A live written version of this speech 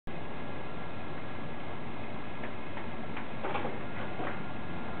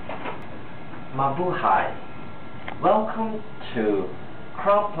Mabuhay. Welcome to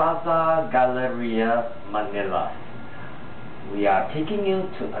Crowne Plaza Galleria, Manila. We are taking you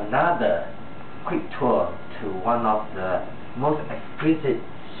to another quick tour to one of the most exquisite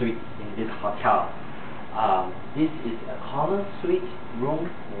suites in this hotel. This is a corner suite, room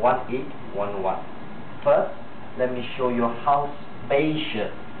 1811. First, let me show you how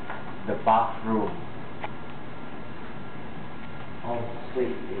spacious the bathroom suite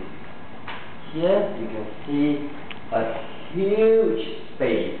is. Here you can see a huge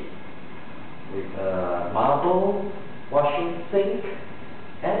space with a marble washing sink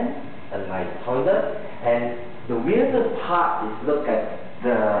and a nice toilet. And the weirdest part is, look at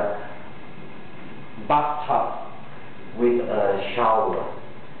the bathtub with a shower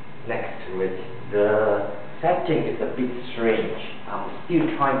next to it. The setting is a bit strange. I'm still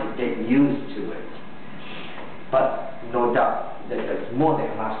trying to get used to it, but no doubt that there's more than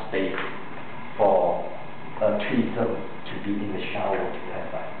enough space for a threesome to be in the shower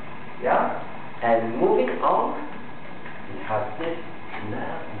together. Yeah? And moving on, we have this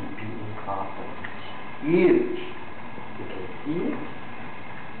lovely beauty closet. Huge. You can see it.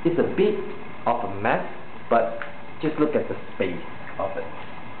 It's a bit of a mess, but just look at the space of it.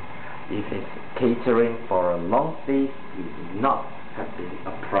 If it's catering for a long stay, it will not have been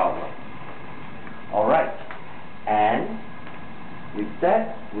a problem. Alright, and with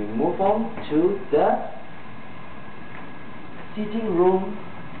that, we move on to the sitting room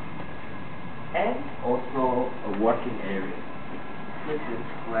and also a working area. This is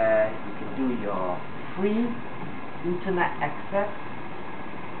where you can do your free internet access.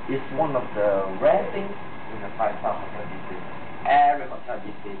 It's one of the rare things in a 5-star hotel these days. Every hotel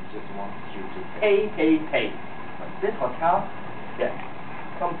these days just wants you to pay. But this hotel, yeah,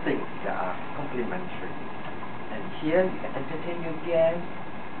 some things that are complimentary. And here you can entertain your guests,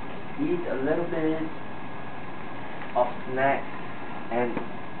 eat a little bit of snacks, and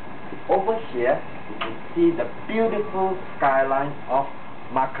over here you can see the beautiful skyline of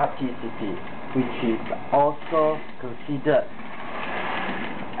Makati City, which is also considered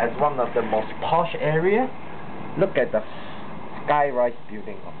as one of the most posh areas. Look at the sky-rise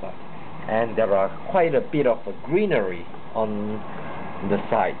building of that, and there are quite a bit of greenery on the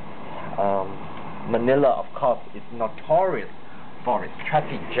side. Manila, of course, is notorious for its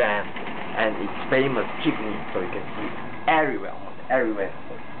traffic jam and its famous jeepney, so you can see everywhere, almost everywhere.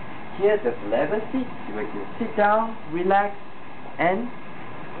 Here, there's leather seats where you can sit down, relax, and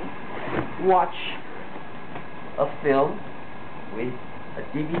watch a film with a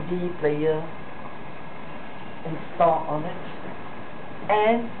DVD player installed on it.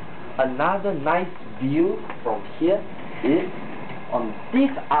 And another nice view from here is on this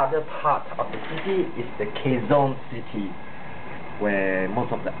other part of the city is the K-Zone city, where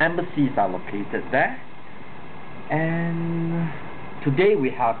most of the embassies are located there. And today we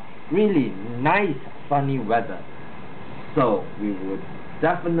have really nice sunny weather, so we would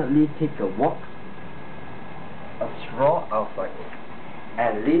definitely take a walk, a stroll outside,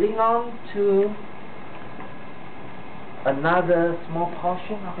 and leading on to another small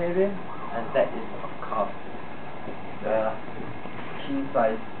portion of area, and that is of course the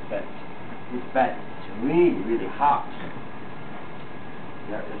king-size bed. This bed is really hard.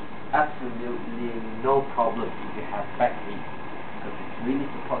 There is absolutely no problem if you have back knee, because it really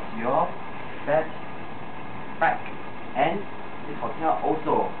supports your bed back. And this hotel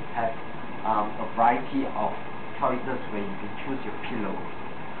also has a variety of choices where you can choose your pillows.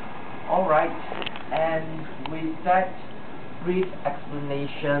 Alright, and with that brief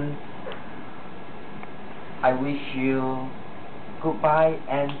explanation, I wish you goodbye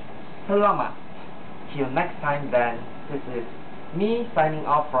and salamat. Till next time then, this is me signing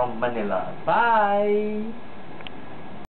off from Manila. Bye!